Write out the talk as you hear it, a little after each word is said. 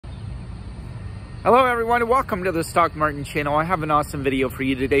Hello everyone, welcome to the Stock Martin channel. I have an awesome video for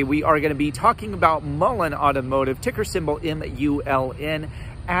you today. We are going to be talking about Mullen Automotive, ticker symbol MULN,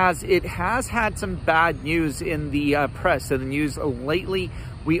 as it has had some bad news in the press. So the news lately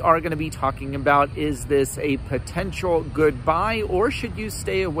we are going to be talking about, is this a potential good buy or should you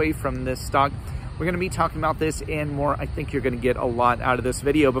stay away from this stock? We're going to be talking about this and more. I think you're going to get a lot out of this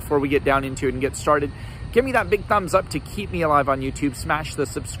video. Before we get down into it and get started, give me that big thumbs up to keep me alive on YouTube. Smash the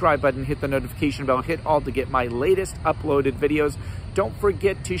subscribe button, hit the notification bell, hit all to get my latest uploaded videos. Don't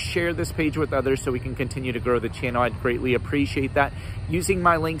forget to share this page with others so we can continue to grow the channel. I'd greatly appreciate that. Using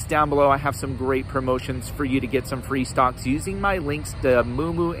my links down below, I have some great promotions for you to get some free stocks. Using my links to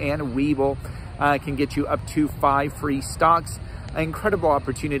Moomoo and Weeble can get you up to 5 free stocks. Incredible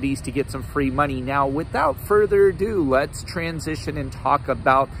opportunities to get some free money. Now, without further ado, let's transition and talk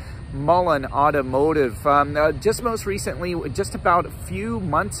about Mullen Automotive. Just most recently, just about a few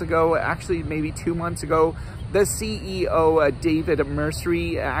months ago, actually maybe 2 months ago, the CEO, David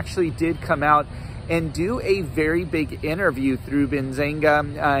Mercery, actually did come out and do a very big interview through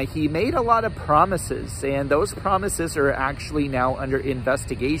Benzinga. He made a lot of promises, and those promises are actually now under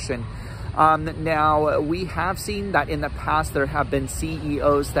investigation. Now, we have seen that in the past there have been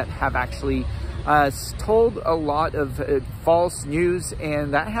CEOs that have actually told a lot of false news,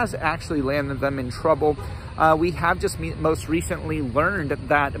 and that has actually landed them in trouble. We have just most recently learned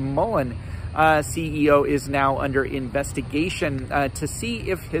that Mullen CEO is now under investigation to see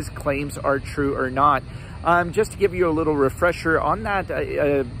if his claims are true or not. Just to give you a little refresher on that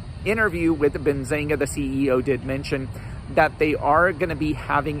interview with Benzinga, the CEO did mention that they are going to be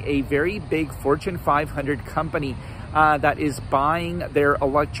having a very big Fortune 500 company that is buying their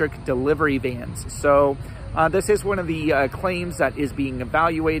electric delivery vans. So this is one of the claims that is being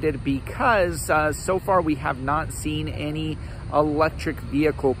evaluated because so far we have not seen any electric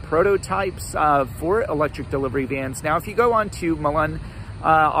vehicle prototypes for electric delivery vans. Now, if you go on to Mullen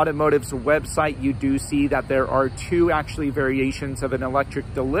Automotive's website, you do see that there are 2 actually variations of an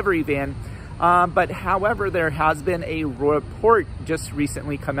electric delivery van. But however, there has been a report just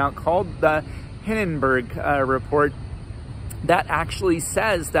recently come out called the Hindenburg report that actually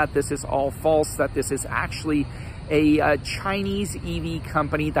says that this is all false, that this is actually a Chinese EV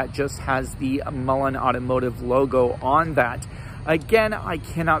company that just has the Mullen Automotive logo on that. Again, I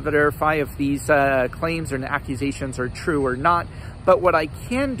cannot verify if these claims and accusations are true or not, but what I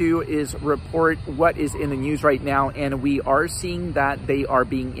can do is report what is in the news right now, and we are seeing that they are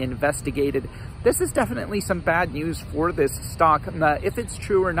being investigated. This is definitely some bad news for this stock. If it's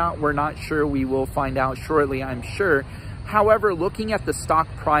true or not, we're not sure. We will find out shortly, I'm sure. However, looking at the stock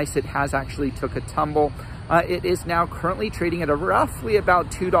price, it has actually took a tumble. It is now currently trading at roughly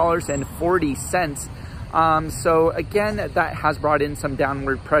about $2.40. So again, that has brought in some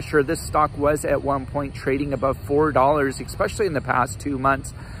downward pressure. This stock was at one point trading above $4, especially in the past 2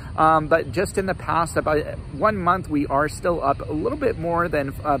 months. But just in the past about 1 month, we are still up a little bit more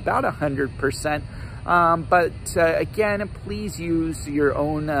than about 100%. Again, please use your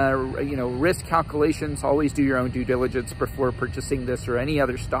own, risk calculations. Always do your own due diligence before purchasing this or any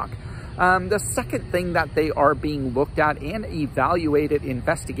other stock. The second thing that they are being looked at and evaluated,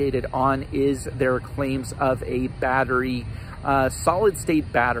 investigated on, is their claims of a battery, solid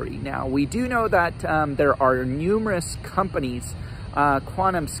state battery. Now, we do know that there are numerous companies,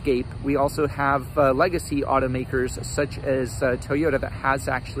 QuantumScape. We also have legacy automakers such as Toyota that has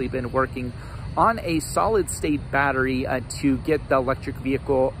actually been working on a solid state battery to get the electric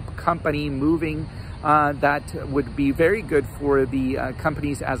vehicle company moving. That would be very good for the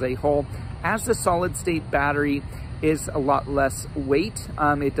companies as a whole, as the solid state battery is a lot less weight.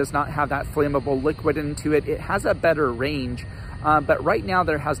 It does not have that flammable liquid into it. It has a better range, but right now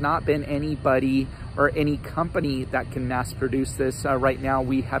there has not been anybody or any company that can mass produce this. Right now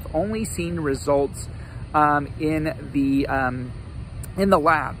we have only seen results in the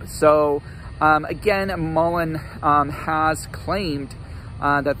lab. So again, Mullen has claimed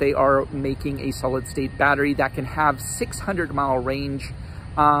that they are making a solid state battery that can have 600-mile range,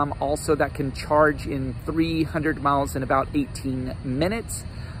 also that can charge in 300 miles in about 18 minutes.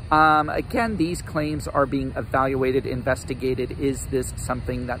 Again, these claims are being evaluated, investigated. Is this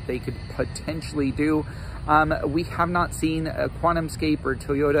something that they could potentially do? We have not seen a QuantumScape or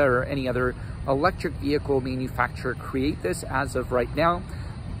Toyota or any other electric vehicle manufacturer create this as of right now,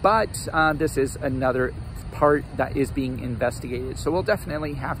 but this is another part that is being investigated. So we'll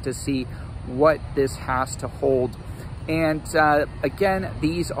definitely have to see what this has to hold. And again,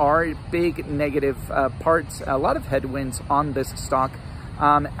 these are big negative parts, a lot of headwinds on this stock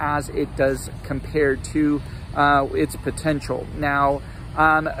as it does compare to its potential. Now,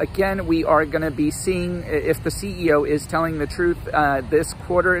 Again, we are going to be seeing if the CEO is telling the truth this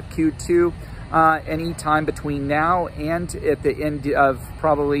quarter, Q2, anytime between now and at the end of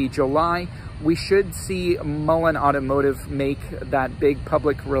probably July. We should see Mullen Automotive make that big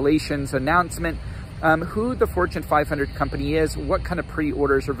public relations announcement, who the Fortune 500 company is, what kind of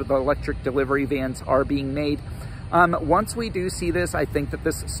pre-orders of the electric delivery vans are being made. Once we do see this, I think that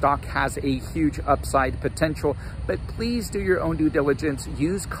this stock has a huge upside potential, but please do your own due diligence.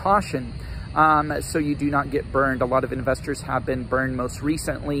 Use caution so you do not get burned. A lot of investors have been burned most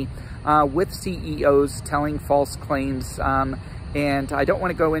recently with CEOs telling false claims. And I don't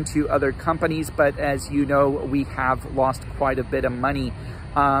want to go into other companies, but as you know, we have lost quite a bit of money,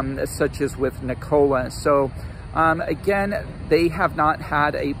 such as with Nikola. So again, they have not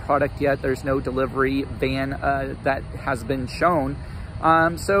had a product yet. There's no delivery van that has been shown.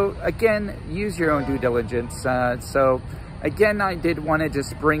 So again, use your own due diligence. So again, I did want to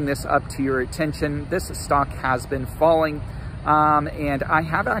just bring this up to your attention. This stock has been falling. And I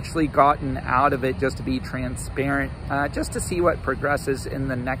have actually gotten out of it just to be transparent, just to see what progresses in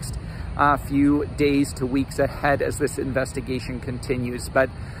the next few days to weeks ahead as this investigation continues.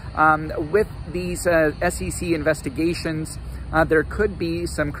 But with these SEC investigations, there could be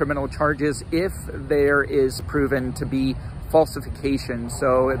some criminal charges if there is proven to be falsification.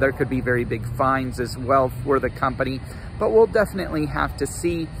 So there could be very big fines as well for the company, but we'll definitely have to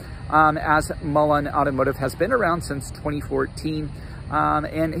see. As Mullen Automotive has been around since 2014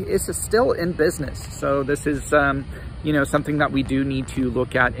 and is still in business. So this is, you know, something that we do need to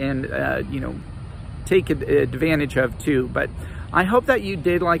look at and, you know, take advantage of too. But I hope that you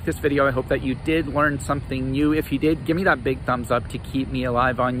did like this video. I hope that you did learn something new. If you did, give me that big thumbs up to keep me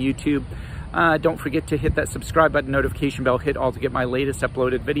alive on YouTube. Don't forget to hit that subscribe button, notification bell, hit all to get my latest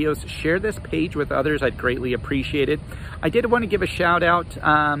uploaded videos. Share this page with others. I'd greatly appreciate it. I did want to give a shout out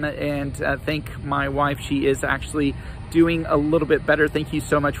and thank my wife. She is actually doing a little bit better. Thank you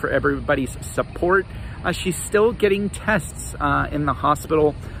so much for everybody's support. She's still getting tests in the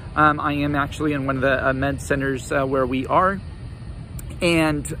hospital. I am actually in one of the med centers where we are.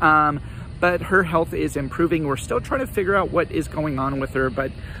 And but her health is improving. We're still trying to figure out what is going on with her,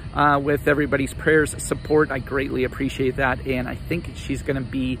 but with everybody's prayers, support, I greatly appreciate that. And I think she's gonna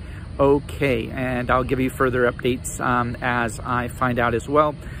be okay. And I'll give you further updates as I find out as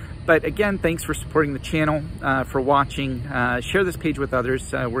well. But again, thanks for supporting the channel, for watching. Share this page with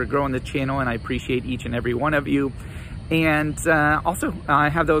others. We're growing the channel and I appreciate each and every one of you. And also, I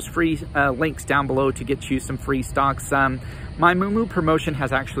have those free links down below to get you some free stocks. My Moo promotion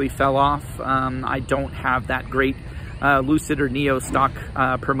has actually fell off. I don't have that great Lucid or Neo stock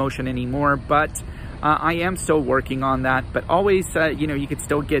promotion anymore, but I am still working on that. But always, you know, you could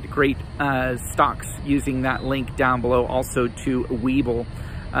still get great stocks using that link down below, also to Webull.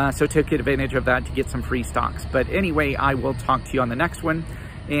 So take advantage of that to get some free stocks. But anyway, I will talk to you on the next one.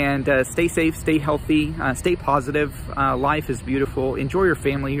 And stay safe, stay healthy, stay positive. Life is beautiful. Enjoy your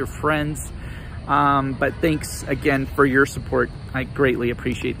family, your friends. But thanks again for your support. I greatly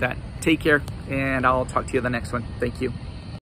appreciate that. Take care, and I'll talk to you on the next one. Thank you.